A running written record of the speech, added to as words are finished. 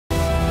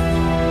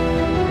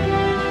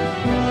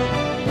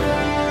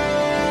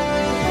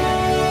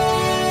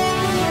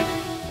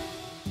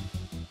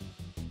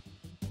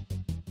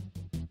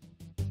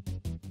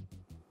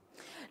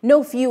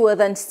No fewer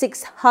than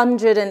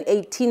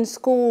 618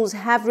 schools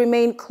have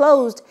remained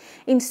closed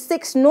in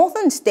 6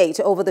 northern states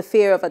over the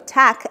fear of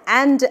attack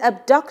and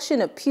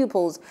abduction of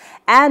pupils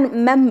and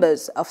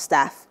members of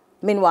staff.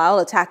 Meanwhile,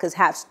 attackers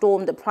have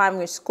stormed a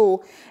primary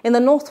school in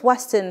the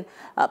northwestern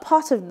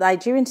part of the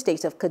Nigerian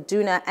state of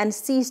Kaduna and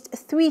seized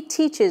 3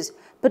 teachers,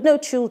 but no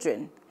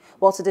children.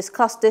 Well, to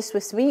discuss this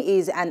with me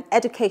is an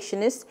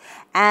educationist,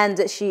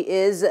 and she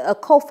is a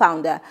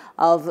co-founder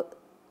of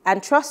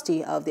and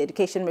trustee of the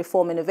Education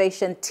Reform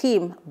Innovation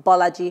Team,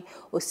 Bolaji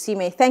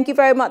Osime. Thank you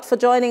very much for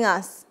joining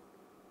us.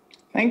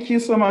 Thank you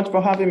so much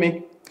for having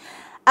me.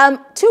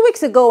 2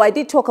 weeks ago, I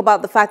did talk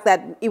about the fact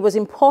that it was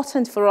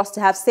important for us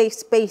to have safe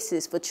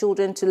spaces for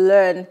children to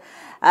learn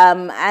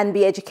and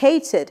be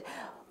educated.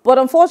 But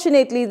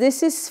unfortunately,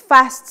 this is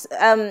fast,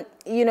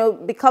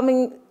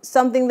 becoming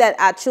something that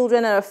our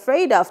children are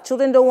afraid of.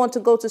 Children don't want to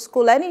go to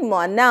school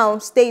anymore. Now,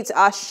 states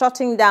are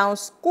shutting down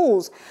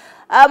schools.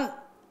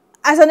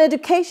 As an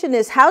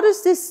educationist, how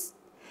does this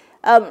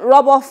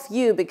rub off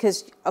you?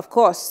 Because, of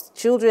course,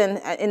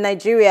 children in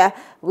Nigeria,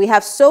 we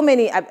have so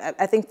many,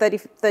 I think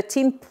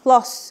 13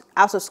 plus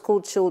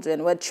out-of-school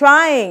children. We're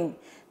trying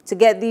to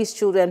get these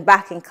children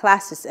back in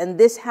classes, and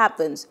this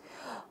happens.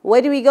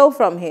 Where do we go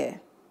from here?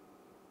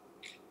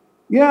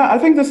 Yeah, I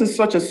think this is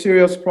such a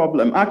serious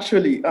problem.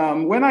 Actually,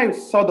 when I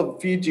saw the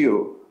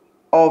video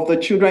of the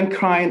children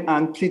crying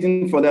and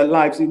pleading for their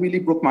lives, it really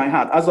broke my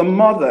heart. As a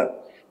mother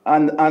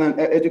and an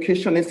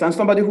educationist and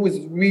somebody who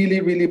is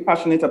really, really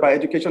passionate about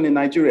education in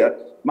Nigeria,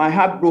 my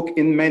heart broke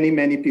in many,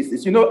 many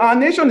pieces. You know, our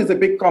nation is a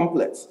big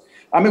complex.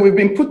 I mean, we've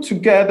been put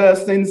together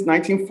since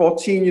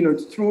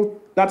 1914,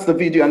 that's the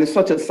video, and it's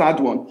such a sad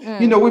one.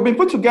 You know, we've been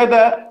put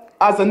together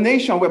as a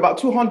nation. We're about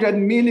 200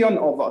 million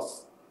of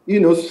us,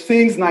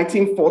 since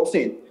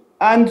 1914.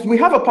 And we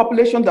have a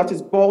population that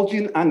is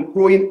bulging and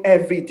growing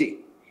every day.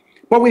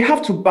 But we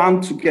have to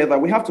band together.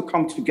 We have to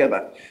come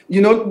together.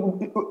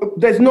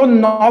 There's no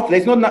north,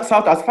 there's no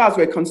south as far as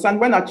we're concerned.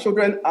 When our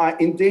children are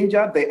in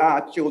danger, they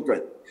are our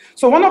children.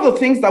 So one of the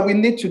things that we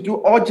need to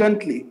do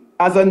urgently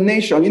as a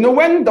nation,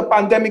 when the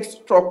pandemic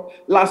struck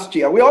last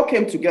year, we all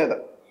came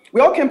together. We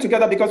all came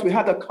together because we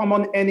had a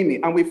common enemy,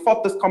 and we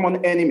fought this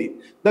common enemy.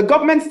 The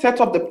government set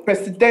up the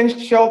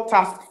presidential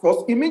task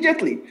force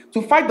immediately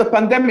to fight the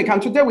pandemic, and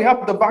today we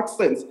have the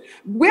vaccines.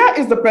 Where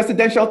is the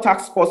presidential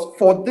task force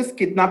for this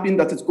kidnapping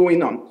that is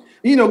going on?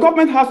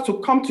 Government has to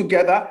come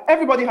together.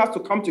 Everybody has to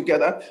come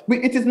together.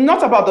 It is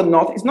not about the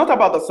North. It's not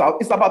about the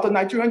South. It's about the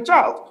Nigerian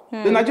child.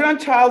 The Nigerian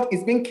child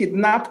is being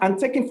kidnapped and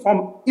taken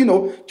from,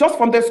 just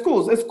from their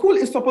schools. A school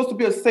is supposed to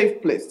be a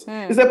safe place.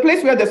 It's a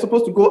place where they're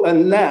supposed to go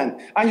and learn.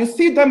 And you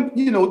see them,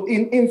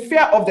 in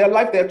fear of their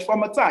life, they're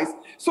traumatized.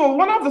 So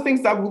one of the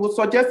things that we would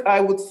suggest, I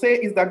would say,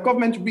 is that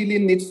government really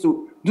needs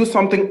to do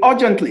something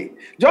urgently.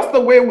 Just the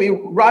way we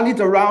rallied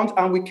around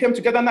and we came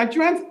together.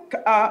 Nigerians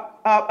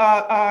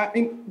are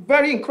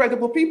very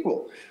incredible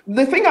people.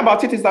 The thing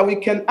about it is that we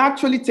can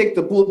actually take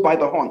the bull by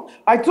the horn.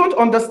 I don't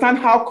understand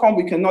how come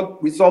we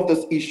cannot resolve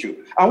this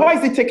issue. And why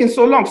is it taking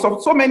so long?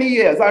 So many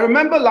years. I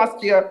remember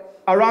last year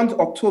around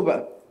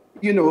October,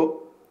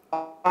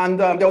 and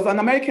there was an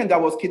American that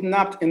was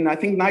kidnapped in, I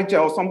think, Niger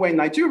or somewhere in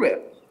Nigeria.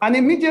 And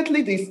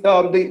immediately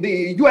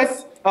the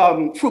U.S.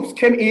 Troops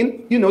came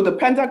in, the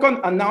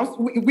Pentagon announced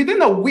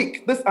within a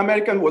week, this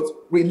American was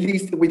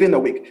released within a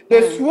week.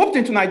 They swooped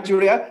into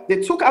Nigeria,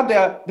 they took out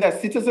their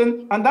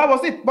citizen, and that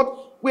was it.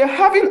 But we're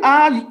having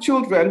our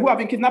children who have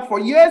been kidnapped for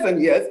years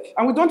and years,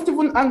 and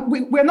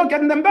we're not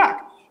getting them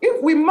back.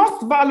 If we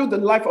must value the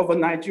life of a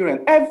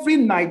Nigerian, every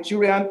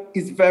Nigerian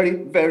is very,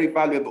 very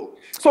valuable.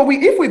 So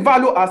if we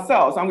value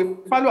ourselves and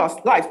we value our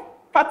life,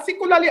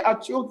 particularly our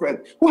children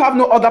who have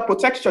no other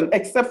protection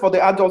except for the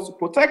adults to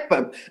protect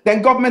them,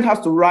 then government has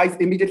to rise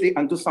immediately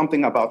and do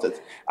something about it.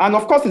 And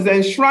of course, it's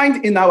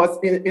enshrined in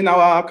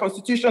our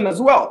constitution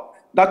as well,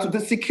 that the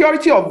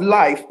security of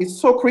life is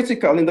so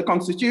critical in the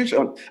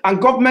constitution, and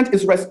government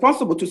is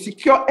responsible to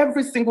secure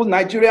every single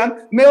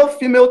Nigerian, male,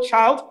 female,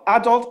 child,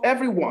 adult,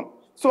 everyone.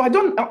 So I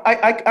don't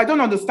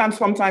understand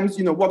sometimes,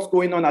 what's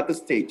going on at this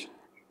stage.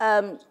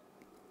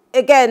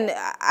 Again,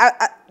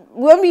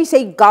 when we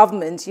say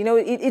government,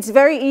 it's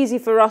very easy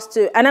for us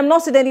to, and I'm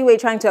not in any way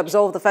trying to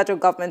absolve the federal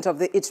government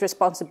of its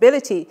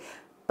responsibility,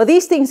 but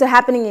these things are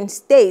happening in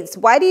states.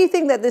 Why do you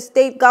think that the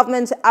state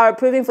governments are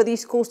approving for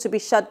these schools to be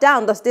shut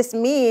down? Does this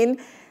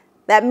mean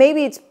that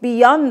maybe it's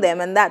beyond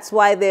them and that's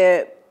why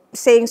they're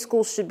saying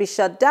schools should be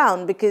shut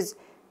down? Because,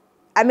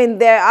 I mean,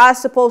 there are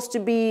supposed to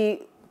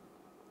be,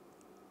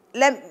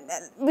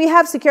 we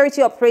have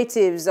security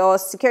operatives or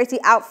security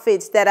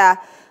outfits that are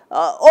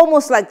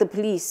almost like the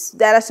police,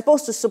 that are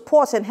supposed to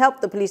support and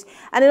help the police.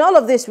 And in all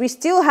of this, we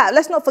still have,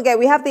 let's not forget,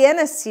 we have the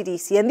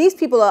NSCDC, and these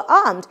people are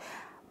armed.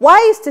 Why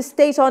is the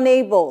state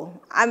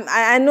unable?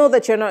 I know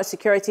that you're not a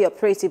security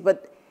operative,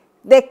 but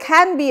there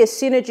can be a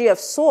synergy of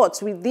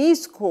sorts with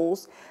these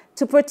schools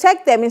to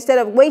protect them instead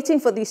of waiting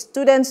for these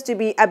students to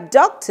be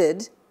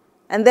abducted,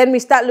 and then we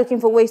start looking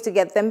for ways to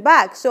get them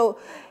back. So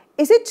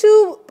Is it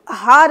too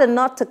hard a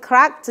nut to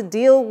crack to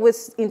deal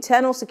with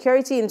internal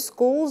security in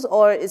schools,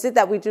 or is it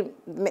that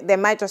there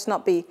might just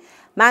not be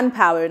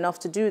manpower enough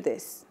to do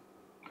this?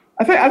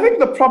 I think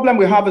the problem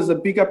we have is a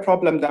bigger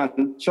problem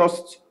than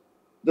just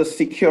the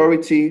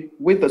security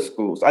with the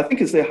schools. I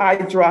think it's a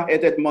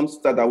hydra-headed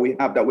monster that we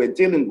have that we're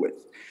dealing with.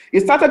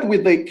 It started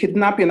with the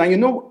kidnapping, and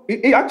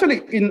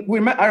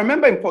I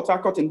remember in Port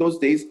Harcourt in those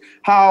days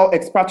how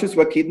expatriates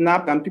were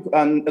kidnapped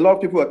and a lot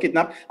of people were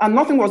kidnapped, and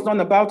nothing was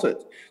done about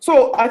it.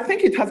 So I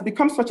think it has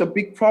become such a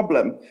big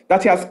problem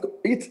that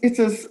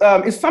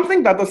it's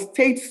something that the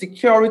state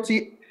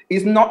security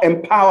is not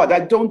empowered. I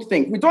don't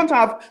think. We don't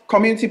have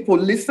community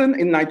policing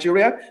in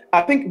Nigeria.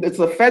 I think it's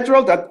a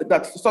federal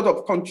that sort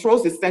of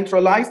controls, is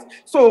centralized.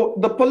 So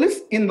the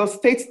police in the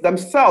states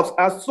themselves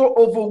are so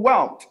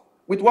overwhelmed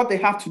with what they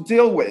have to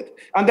deal with.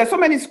 And there's so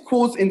many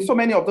schools in so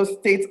many of those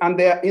states, and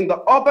they're in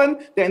the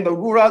urban, they're in the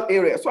rural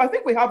area. So I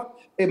think we have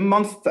a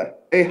monster,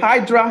 a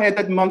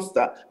hydra-headed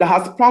monster that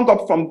has sprung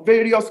up from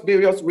various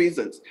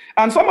reasons.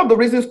 And some of the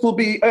reasons could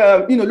be,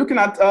 looking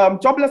at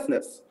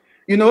joblessness.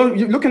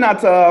 You're looking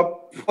at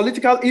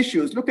political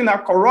issues, looking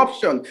at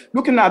corruption,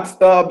 looking at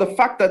the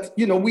fact that,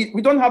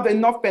 we don't have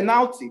enough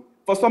penalty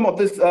for some of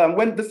this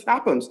when this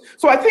happens.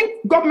 So I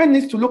think government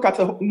needs to look at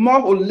a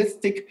more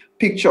holistic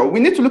picture. We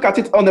need to look at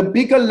it on a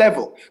bigger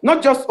level,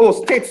 not just,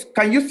 states,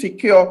 can you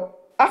secure?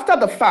 After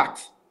the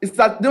fact, is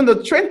that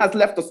the train has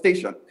left the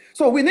station.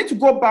 So we need to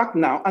go back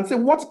now and say,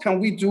 what can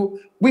we do?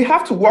 We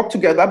have to work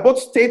together, both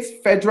states,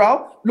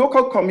 federal,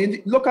 local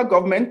community, local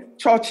government,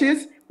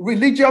 churches,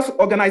 religious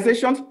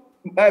organizations,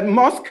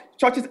 mosque,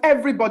 churches,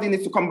 everybody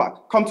needs to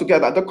come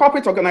together. The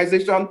corporate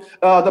organization,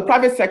 the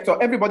private sector,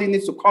 everybody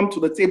needs to come to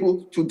the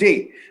table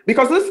today,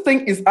 because this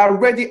thing is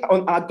already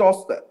on our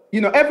doorstep.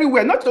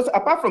 Everywhere, not just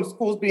apart from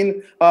schools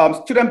being,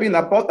 students being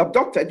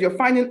abducted, you're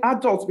finding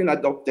adults being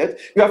abducted.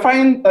 You are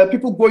finding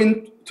people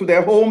going to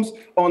their homes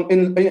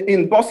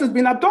in buses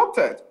being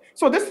abducted.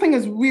 So this thing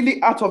is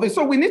really out of it.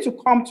 So we need to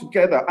come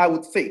together, I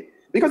would say,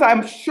 because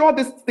I'm sure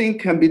this thing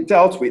can be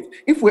dealt with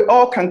if we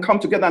all can come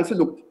together and say,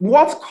 look,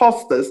 what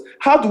costs us?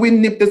 How do we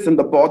nip this in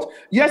the bud?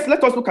 Yes,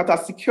 let us look at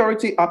our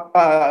security,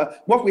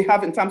 what we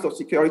have in terms of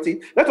security.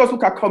 Let us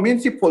look at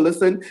community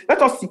policing.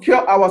 Let us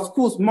secure our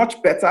schools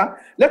much better.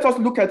 Let us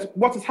look at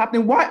what is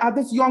happening. Why are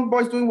these young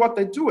boys doing what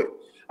they're doing?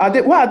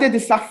 Why are they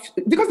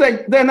because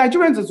they're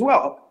Nigerians as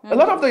well. Mm-hmm. A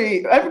lot of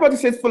everybody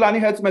says Fulani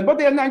herdsmen, but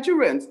they are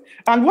Nigerians.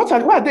 And why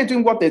are they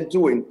doing what they're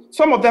doing?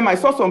 Some of them, I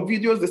saw some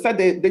videos, they said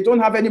they don't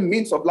have any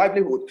means of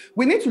livelihood.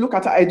 We need to look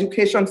at our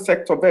education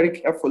sector very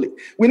carefully.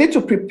 We need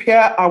to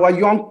prepare our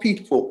young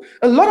people.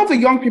 A lot of the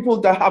young people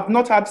that have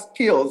not had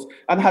skills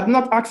and had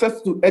not access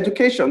to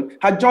education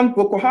had joined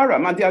Boko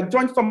Haram, and they had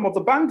joined some of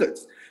the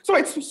bandits. So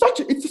it's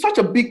such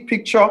a big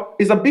picture.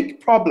 It's a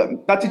big problem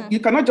that you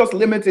cannot just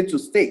limit it to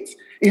states.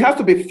 It has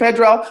to be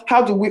federal.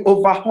 How do we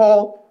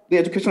overhaul the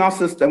educational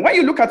system? When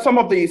you look at some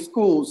of the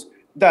schools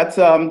that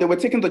they were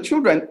taking the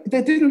children,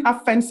 they didn't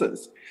have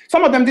fences.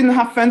 Some of them didn't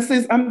have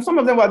fences, and some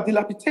of them were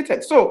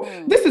dilapidated. So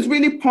this is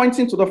really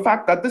pointing to the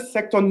fact that this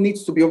sector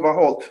needs to be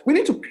overhauled. We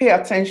need to pay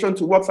attention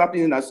to what's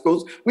happening in our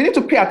schools. We need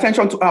to pay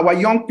attention to our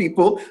young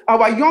people.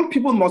 Our young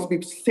people must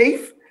be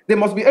safe. They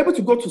must be able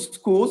to go to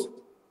schools.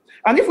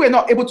 And if we're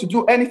not able to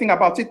do anything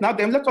about it now,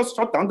 then let us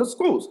shut down the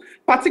schools,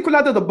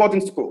 particularly the boarding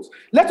schools.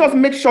 Let us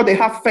make sure they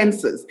have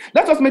fences.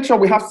 Let us make sure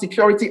we have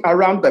security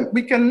around them.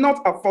 We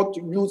cannot afford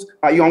to lose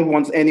our young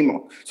ones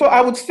anymore. So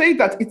I would say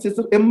that it is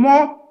a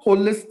more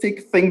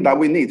holistic thing that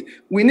we need.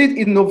 We need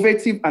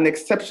innovative and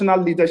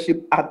exceptional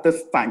leadership at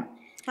this time.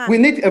 We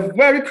need a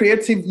very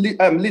creative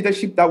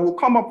leadership that will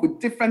come up with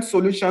different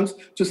solutions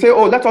to say,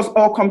 let us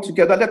all come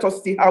together. Let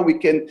us see how we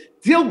can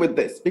deal with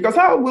this. Because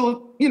how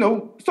will,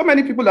 so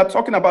many people are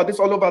talking about this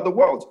all over the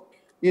world,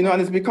 and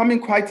it's becoming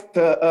quite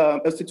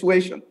a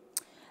situation.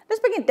 Let's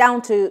bring it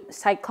down to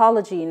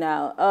psychology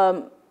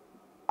now.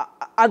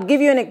 I'll give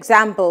you an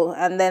example,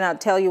 and then I'll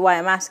tell you why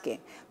I'm asking.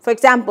 For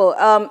example,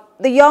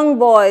 the young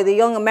boy, the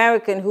young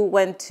American who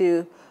went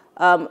to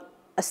a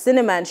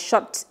cinema and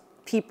shot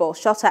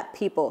at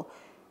people.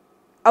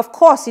 Of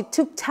course, it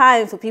took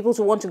time for people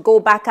to want to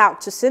go back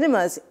out to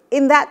cinemas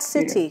in that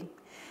city. Yeah.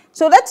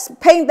 So let's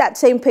paint that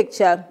same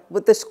picture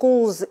with the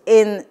schools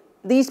in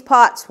these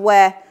parts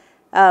where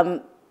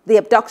the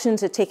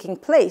abductions are taking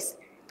place.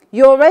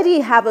 You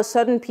already have a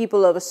certain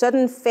people of a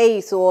certain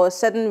faith or a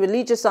certain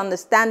religious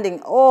understanding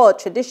or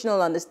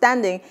traditional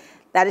understanding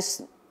that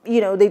is,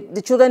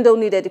 the children don't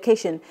need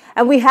education.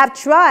 And we have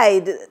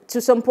tried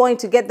to some point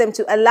to get them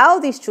to allow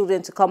these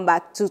children to come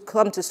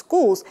to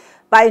schools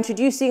by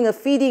introducing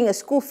a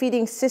school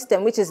feeding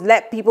system, which is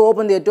let people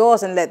open their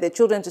doors and let their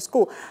children to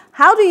school.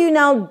 How do you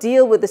now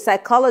deal with the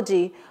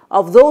psychology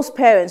of those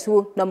parents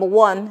who, number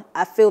one,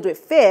 are filled with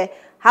fear?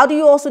 How do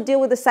you also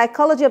deal with the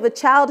psychology of a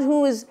child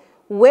who is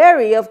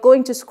wary of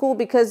going to school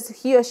because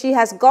he or she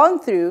has gone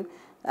through,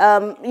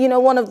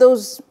 one of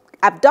those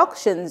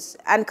abductions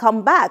and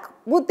come back?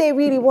 Would they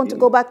really want to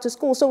go back to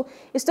school? So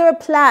is there a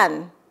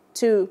plan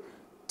to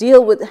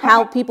deal with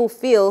how people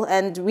feel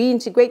and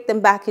reintegrate them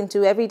back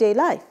into everyday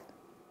life?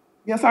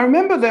 Yes, I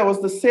remember there was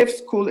the Safe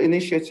School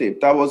Initiative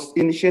that was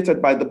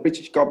initiated by the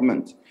British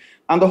government.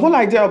 And the whole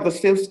idea of the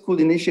Safe School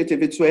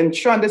Initiative is to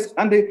ensure,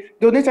 and they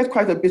donated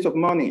quite a bit of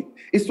money,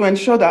 is to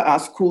ensure that our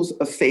schools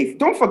are safe.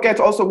 Don't forget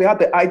also we had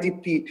the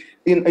IDP,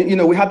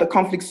 we had the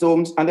conflict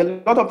zones, and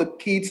a lot of the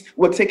kids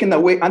were taken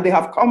away and they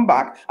have come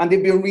back and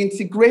they've been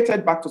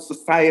reintegrated back to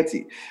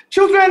society.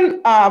 Children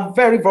are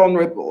very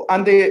vulnerable,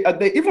 and they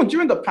even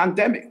during the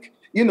pandemic,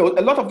 a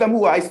lot of them who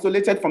were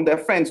isolated from their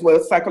friends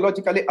were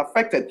psychologically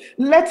affected,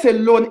 let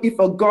alone if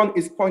a gun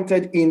is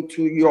pointed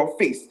into your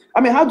face.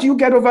 I mean, how do you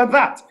get over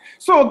that?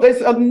 So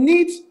there's a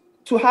need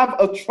to have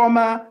a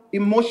trauma,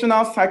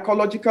 emotional,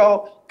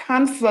 psychological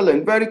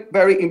counseling, very,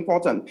 very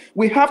important.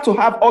 We have to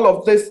have all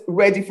of this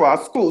ready for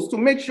our schools to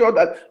make sure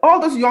that all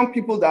those young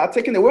people that are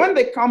taken away, when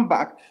they come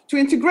back, to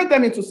integrate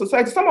them into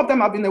society. Some of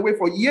them have been away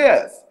for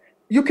years.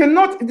 You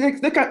cannot,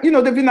 they've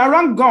been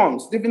around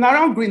guns, they've been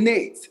around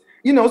grenades.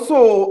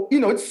 So,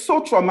 it's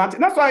so traumatic.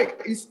 That's why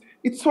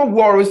it's so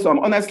worrisome,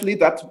 honestly,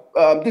 that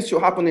this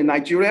should happen in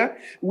Nigeria.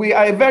 We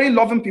are very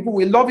loving people.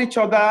 We love each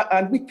other,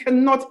 and we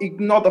cannot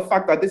ignore the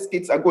fact that these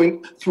kids are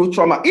going through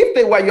trauma. If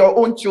they were your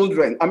own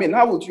children, I mean,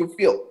 how would you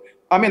feel?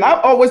 I mean,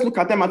 I always look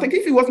at them and think,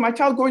 if it was my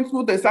child going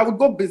through this, I would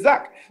go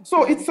berserk.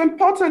 So it's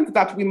important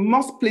that we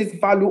must place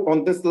value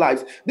on these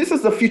lives. This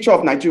is the future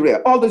of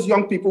Nigeria. All these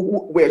young people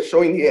who we're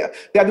showing here,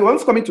 they are the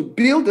ones coming to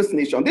build this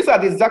nation. These are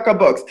the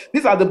Zuckerbergs.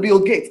 These are the Bill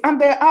Gates.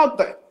 And they're out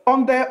there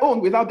on their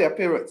own without their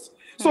parents.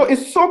 So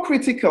it's so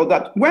critical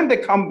that when they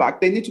come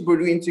back, they need to be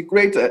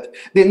reintegrated.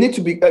 They need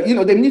to be,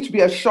 they need to be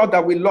assured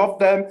that we love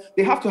them.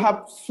 They have to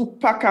have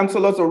super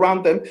counselors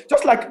around them.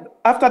 Just like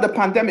after the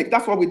pandemic,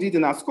 that's what we did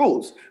in our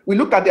schools. We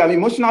looked at their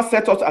emotional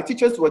setups. Our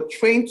teachers were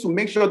trained to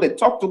make sure they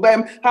talk to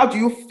them. How do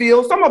you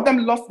feel? Some of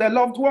them lost their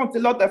loved ones.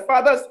 They lost their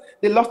fathers.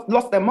 They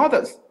lost their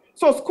mothers.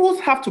 So schools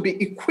have to be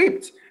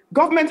equipped.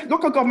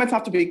 Local governments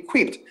have to be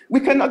equipped. We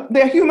cannot,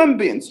 they're human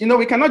beings.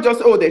 We cannot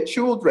just, they're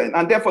children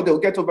and therefore they'll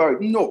get over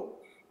it. No.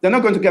 They're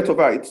not going to get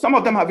over it. Some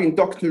of them have been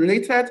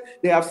indoctrinated.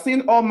 They have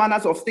seen all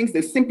manners of things.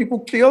 They've seen people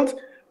killed.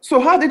 So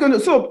how are they going to?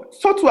 So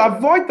to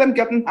avoid them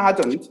getting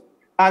hardened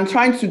and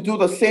trying to do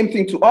the same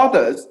thing to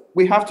others,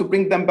 we have to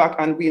bring them back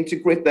and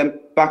reintegrate them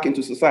back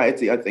into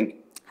society, I think.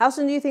 How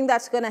soon do you think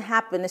that's going to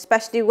happen,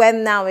 especially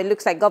when now it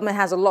looks like government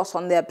has a lot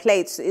on their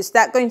plates? Is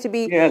that going to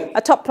be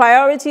a top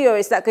priority, or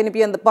is that going to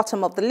be on the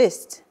bottom of the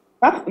list?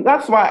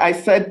 That's why I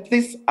said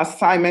this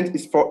assignment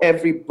is for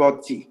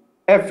everybody.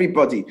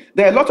 Everybody.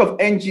 There are a lot of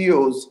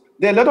NGOs.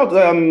 There are a lot of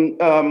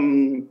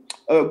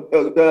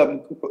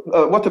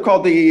what they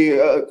call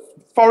the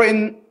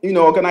foreign,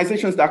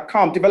 organizations that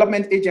come,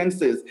 development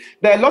agencies.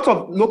 There are a lot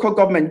of local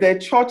government. There are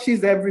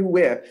churches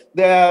everywhere.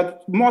 There are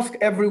mosques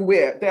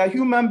everywhere. There are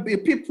human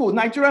people.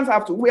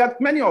 Nigerians we have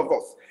many of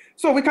us.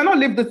 So we cannot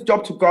leave this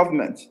job to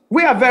government.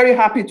 We are very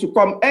happy to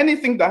come.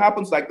 Anything that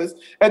happens like this,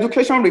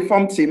 education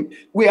reform team,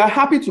 we are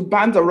happy to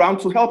band around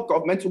to help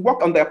government to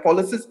work on their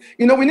policies.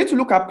 We need to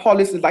look at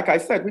policies. Like I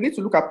said, we need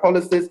to look at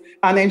policies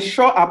and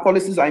ensure our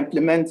policies are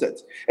implemented.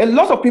 A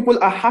lot of people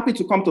are happy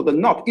to come to the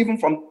north, even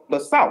from the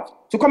south,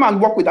 to come and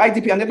work with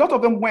IDP. And a lot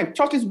of them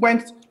churches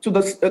went to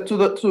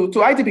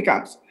IDP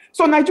camps.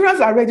 So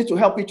Nigerians are ready to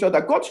help each other.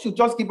 God should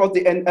just give us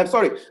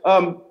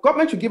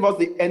government should give us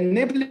the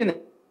enabling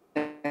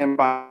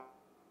environment.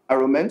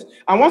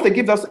 And once they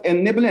give us an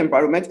enabling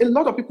environment, a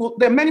lot of people,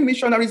 there are many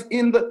missionaries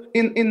in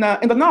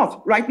the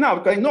north right now,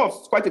 because I know of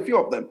quite a few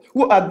of them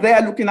who are there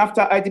looking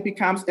after IDP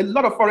camps. A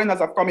lot of foreigners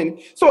have come in.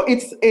 So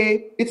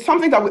it's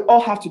something that we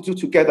all have to do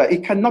together.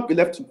 It cannot be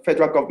left to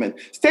federal government.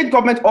 State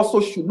government also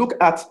should look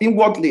at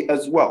inwardly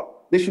as well.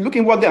 They should look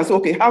inwardly and say,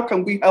 okay, how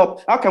can we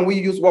help? How can we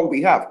use what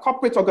we have?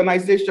 Corporate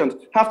organizations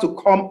have to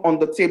come on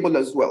the table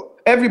as well.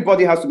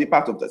 Everybody has to be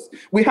part of this.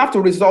 We have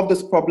to resolve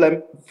this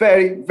problem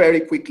very, very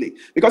quickly.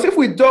 Because if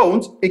we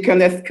don't, it can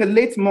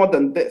escalate more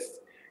than this.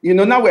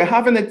 Now we're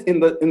having it in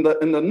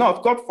the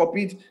north. God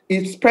forbid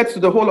it spreads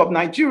to the whole of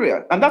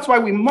Nigeria. And that's why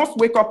we must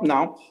wake up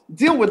now,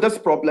 deal with this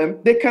problem.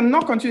 They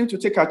cannot continue to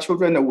take our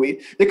children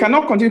away. They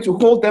cannot continue to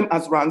hold them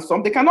as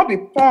ransom. They cannot be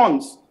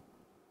pawns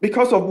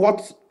because of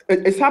what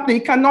it's happening.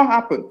 It cannot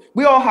happen.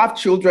 We all have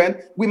children.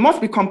 We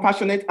must be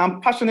compassionate. I'm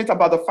passionate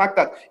about the fact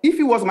that if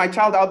it was my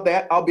child out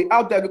there, I'll be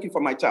out there looking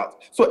for my child.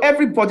 So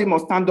everybody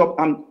must stand up,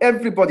 and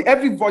every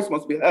voice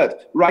must be heard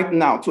right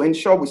now to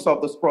ensure we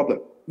solve this problem.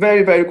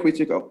 Very, very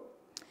critical.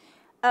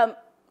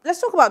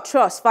 Let's talk about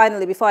trust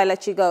finally before I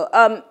let you go.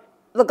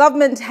 The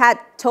government had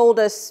told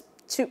us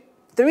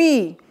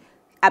 3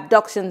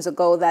 abductions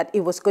ago that it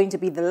was going to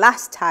be the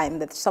last time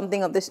that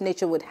something of this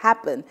nature would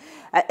happen.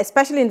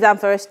 Especially in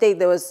Zamfara State,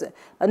 there was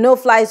a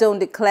no-fly zone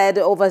declared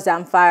over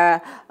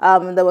Zamfara.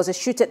 There was a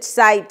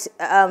shoot-at-sight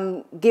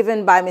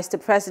given by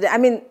Mr. President. I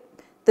mean,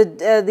 the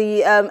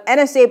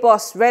NSA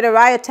boss read a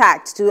riot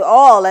act to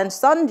all and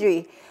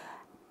sundry.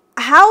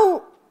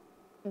 How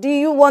do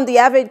you want the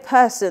average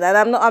person, and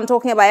I'm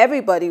talking about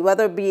everybody,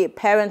 whether it be a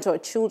parent or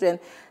children,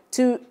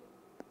 to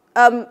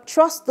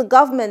trust the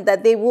government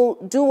that they will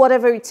do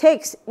whatever it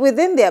takes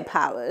within their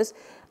powers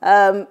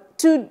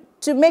to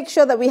to make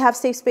sure that we have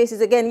safe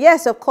spaces again?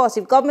 Yes, of course,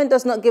 if government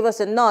does not give us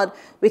a nod,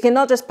 we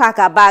cannot just pack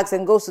our bags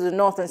and go to the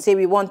north and say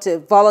we want to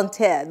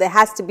volunteer. There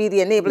has to be the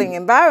enabling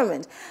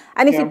environment.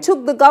 And if it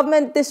took the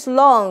government this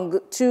long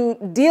to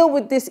deal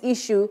with this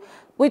issue,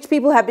 which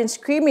people have been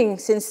screaming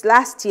since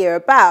last year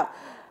about,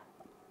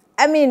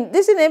 I mean,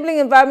 this enabling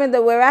environment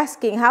that we're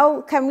asking,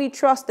 how can we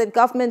trust that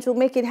government will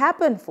make it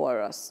happen for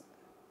us?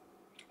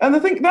 And I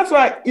think that's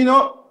why, you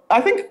know,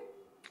 I think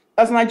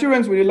as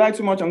Nigerians, we rely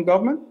too much on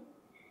government.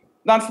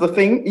 That's the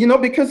thing, you know,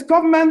 because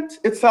government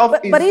itself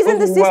is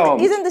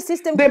overwhelmed. Isn't the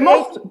system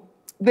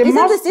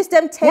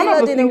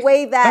tailored in a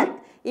way that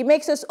it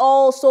makes us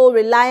all so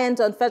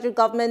reliant on federal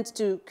government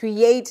to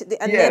create the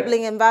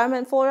enabling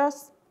environment for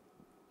us?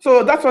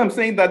 So that's why I'm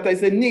saying that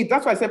there's a need.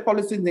 That's why I said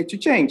policies need to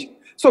change.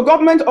 So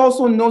government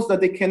also knows that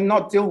they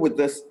cannot deal with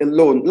this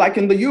alone. Like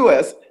in the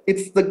US,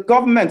 it's the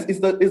government, it's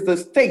the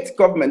state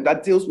government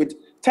that deals with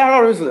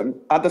terrorism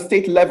at the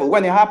state level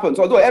when it happens,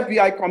 although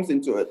FBI comes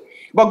into it.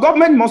 But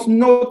government must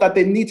know that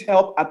they need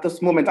help at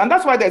this moment. And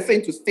that's why they're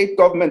saying to state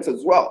governments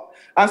as well.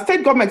 And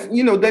state governments,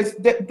 you know, there's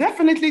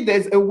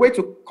a way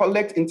to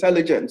collect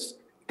intelligence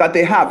that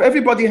they have.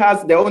 Everybody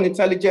has their own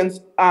intelligence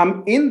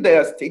in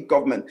their state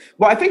government.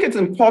 But I think it's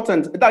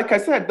important, like I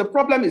said, the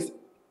problem is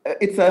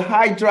it's a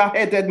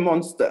hydra-headed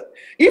monster.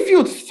 If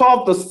you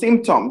solve the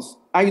symptoms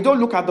and you don't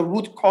look at the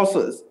root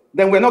causes,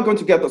 then we're not going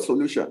to get the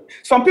solution.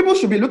 Some people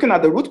should be looking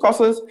at the root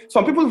causes.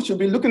 Some people should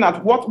be looking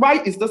at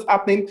why is this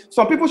happening?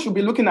 Some people should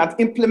be looking at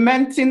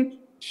implementing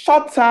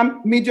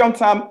short-term,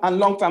 medium-term, and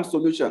long-term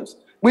solutions.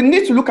 We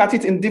need to look at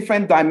it in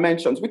different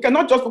dimensions. We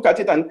cannot just look at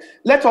it and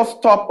let us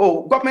stop.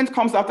 Oh, government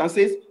comes out and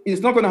says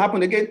it's not going to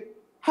happen again.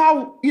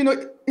 How, you know,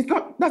 it's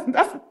not,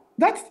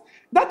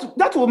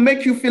 that will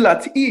make you feel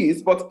at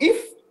ease. But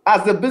if,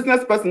 as a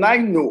business person, I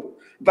know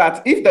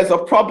that if there's a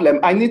problem,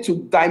 I need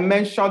to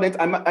dimension it.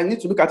 I need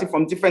to look at it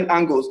from different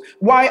angles.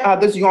 Why are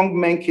these young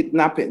men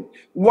kidnapping?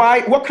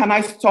 What can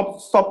I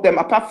stop them,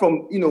 apart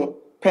from, you know,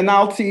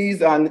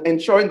 penalties and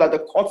ensuring that the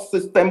court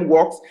system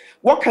works?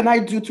 What can I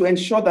do to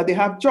ensure that they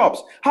have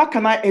jobs? How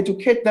can I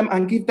educate them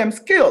and give them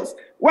skills?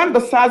 When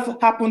the SARS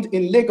happened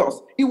in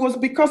Lagos, it was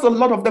because a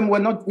lot of them were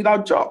not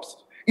without jobs.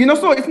 You know,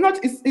 so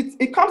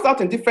it comes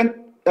out in different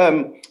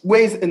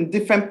ways in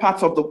different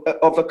parts of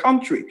the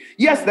country.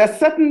 Yes, there's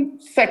certain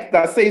sect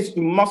that says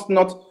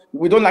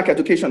we don't like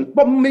education,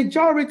 but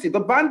majority, the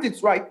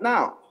bandits right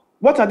now,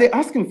 what are they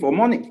asking for?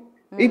 Money.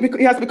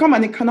 It has become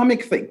an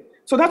economic thing.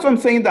 So that's what I'm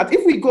saying, that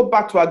if we go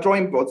back to our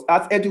drawing boards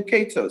as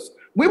educators,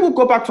 we will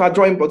go back to our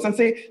drawing boards and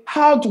say,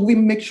 how do we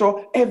make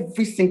sure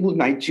every single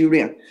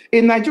Nigerian,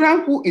 a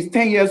Nigerian who is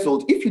 10 years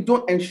old, if you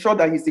don't ensure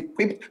that he's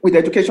equipped with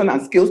education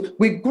and skills,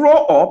 we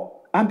grow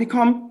up and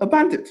become a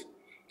bandit.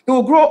 He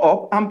will grow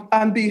up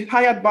and be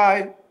hired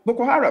by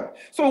Boko Haram.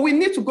 So we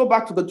need to go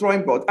back to the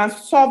drawing board and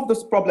solve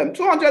this problem.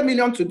 200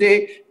 million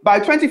today, by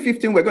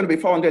 2015, we're going to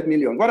be 400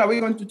 million. What are we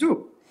going to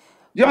do?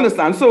 Do you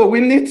understand? So we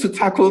need to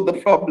tackle the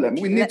problem.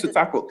 We need to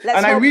tackle.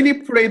 And I really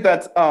pray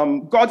that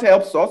God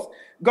helps us.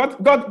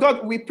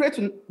 God, we pray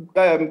to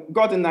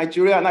God in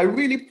Nigeria, and I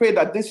really pray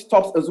that this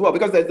stops as well,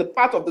 because there's a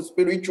part of the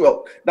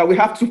spiritual that we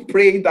have to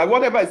pray that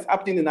whatever is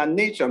happening in our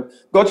nation,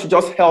 God should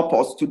just help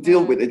us to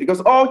deal with it, because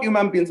all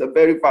human beings are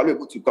very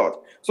valuable to God.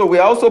 So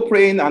we're also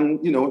praying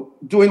and, you know,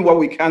 doing what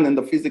we can in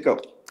the physical.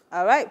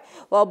 All right.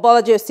 Well,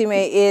 Bolaji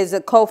Osime is a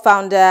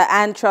co-founder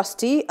and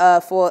trustee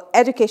for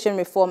Education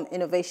Reform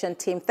Innovation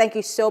Team. Thank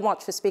you so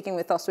much for speaking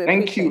with us.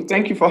 Thank you.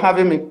 Thank you for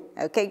having me.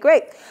 Okay,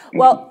 great.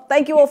 Well,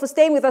 thank you all for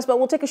staying with us, but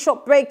we'll take a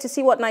short break to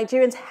see what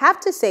Nigerians have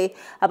to say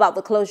about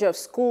the closure of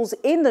schools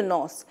in the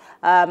north.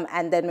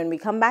 And then when we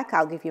come back,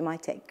 I'll give you my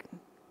take.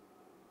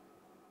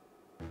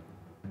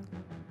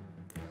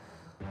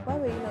 Why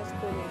were you not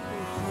schooling?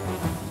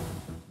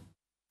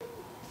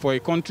 For a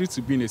country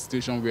to be in a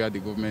situation where the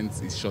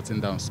government is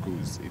shutting down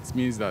schools, it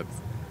means that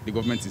the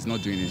government is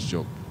not doing its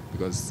job,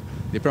 because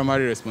the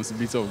primary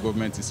responsibility of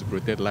government is to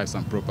protect lives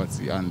and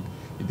property. And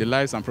if the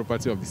lives and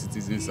property of the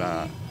citizens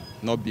are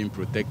not being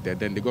protected,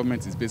 then the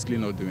government is basically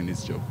not doing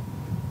its job.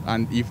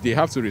 And if they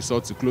have to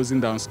resort to closing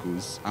down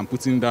schools and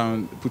putting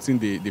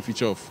the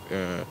future of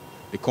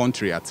the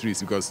country at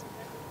risk, because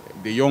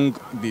the young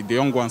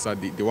ones are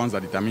the ones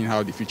that determine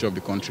how the future of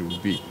the country will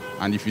be.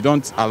 And if you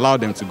don't allow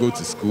them to go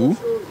to school,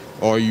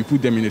 or you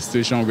put them in a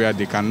situation where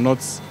they cannot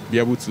be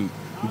able to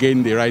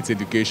gain the right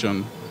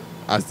education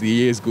as the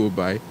years go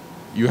by,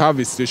 you have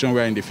a situation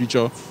where in the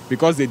future,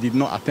 because they did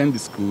not attend the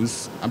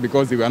schools and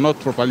because they were not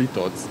properly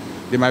taught,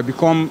 they might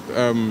become,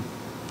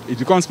 it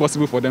becomes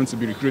possible for them to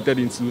be recruited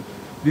into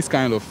this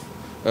kind of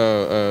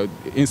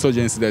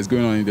insurgency that is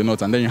going on in the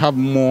north, and then you have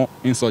more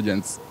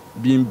insurgents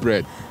being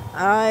bred.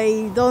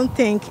 I don't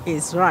think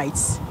it's right,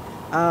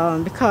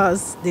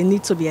 because they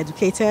need to be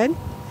educated.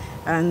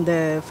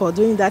 And for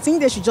doing that, I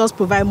think they should just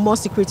provide more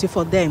security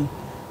for them,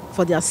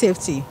 for their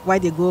safety, while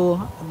they go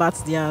about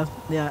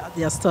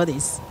their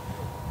studies.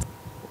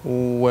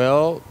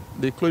 Well,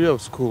 the closure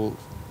of schools,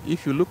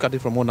 if you look at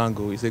it from one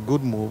angle, it's a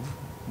good move,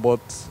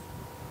 but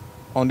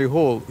on the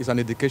whole, it's an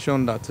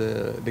indication that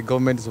the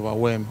government is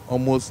overwhelmed,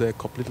 almost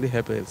completely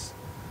helpless.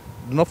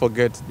 do not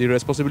forget the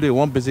responsibility,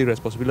 one basic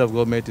responsibility of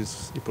government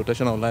is the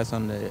protection of lives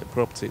and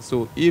property.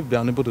 So if they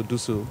are unable to do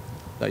so,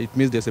 that it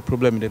means there's a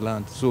problem in the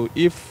land. So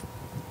if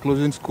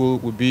closing school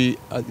would be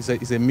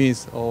is a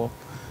means or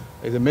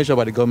is a measure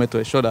by the government to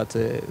ensure that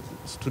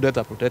students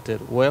are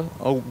protected, well,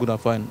 all good and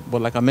fine.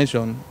 But like I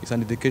mentioned, it's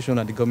an indication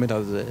that the government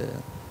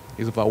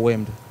is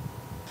overwhelmed.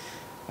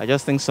 I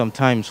just think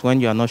sometimes when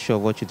you are not sure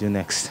what you do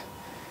next,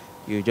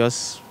 you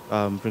just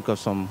bring up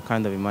some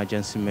kind of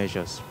emergency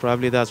measures.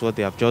 Probably that's what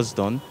they have just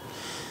done.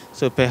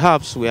 So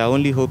perhaps we are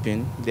only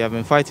hoping. They have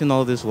been fighting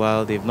all this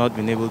while. They've not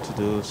been able to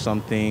do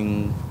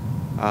something,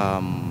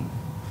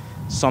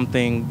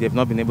 they've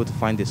not been able to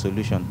find a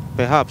solution.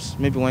 Perhaps,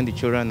 maybe when the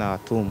children are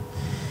at home,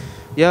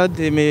 yeah,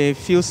 they may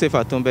feel safe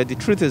at home, but the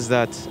truth is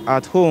that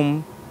at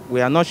home,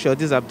 we are not sure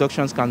these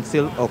abductions can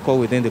still occur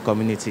within the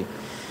community.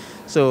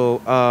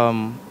 So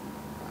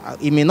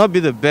it may not be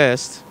the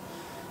best,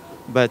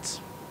 but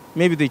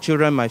maybe the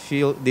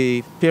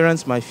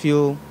parents might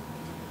feel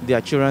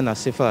their children are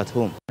safer at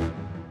home.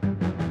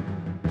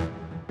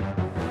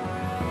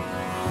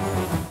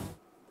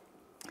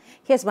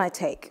 Here's my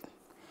take.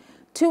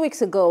 2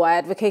 weeks ago, I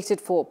advocated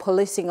for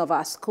policing of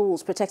our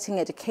schools, protecting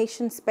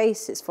education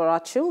spaces for our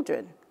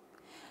children.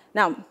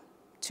 Now,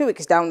 2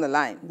 weeks down the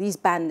line, these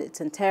bandits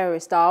and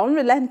terrorists are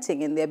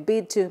unrelenting in their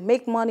bid to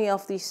make money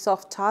off these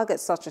soft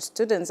targets such as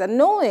students, and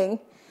knowing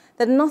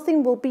that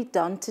nothing will be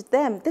done to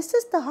them. This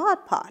is the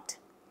hard part.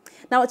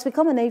 Now, it's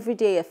become an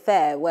everyday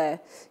affair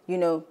where, you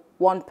know,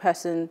 1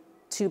 person,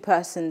 2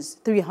 persons,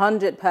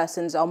 300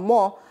 persons or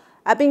more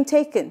are being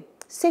taken.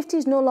 Safety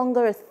is no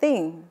longer a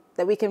thing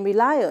that we can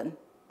rely on.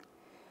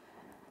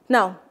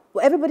 Now,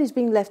 everybody's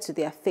being left to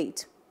their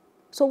fate.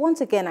 So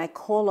once again, I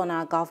call on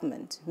our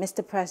government,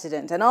 Mr.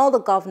 President, and all the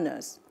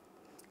governors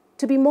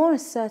to be more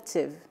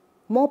assertive,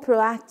 more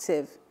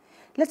proactive.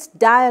 Let's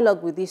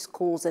dialogue with these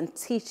schools and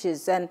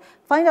teachers and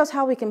find out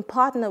how we can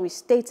partner with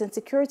states and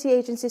security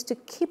agencies to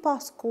keep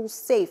our schools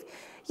safe.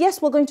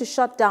 Yes, we're going to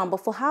shut down,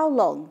 but for how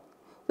long?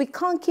 We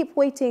can't keep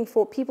waiting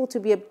for people to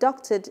be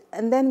abducted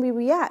and then we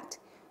react.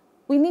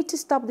 We need to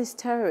stop these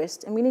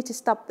terrorists and we need to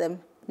stop them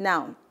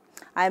now.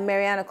 I'm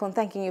Mary Ann Okon,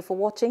 thanking you for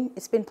watching.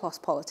 It's been Plus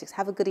Politics.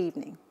 Have a good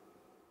evening.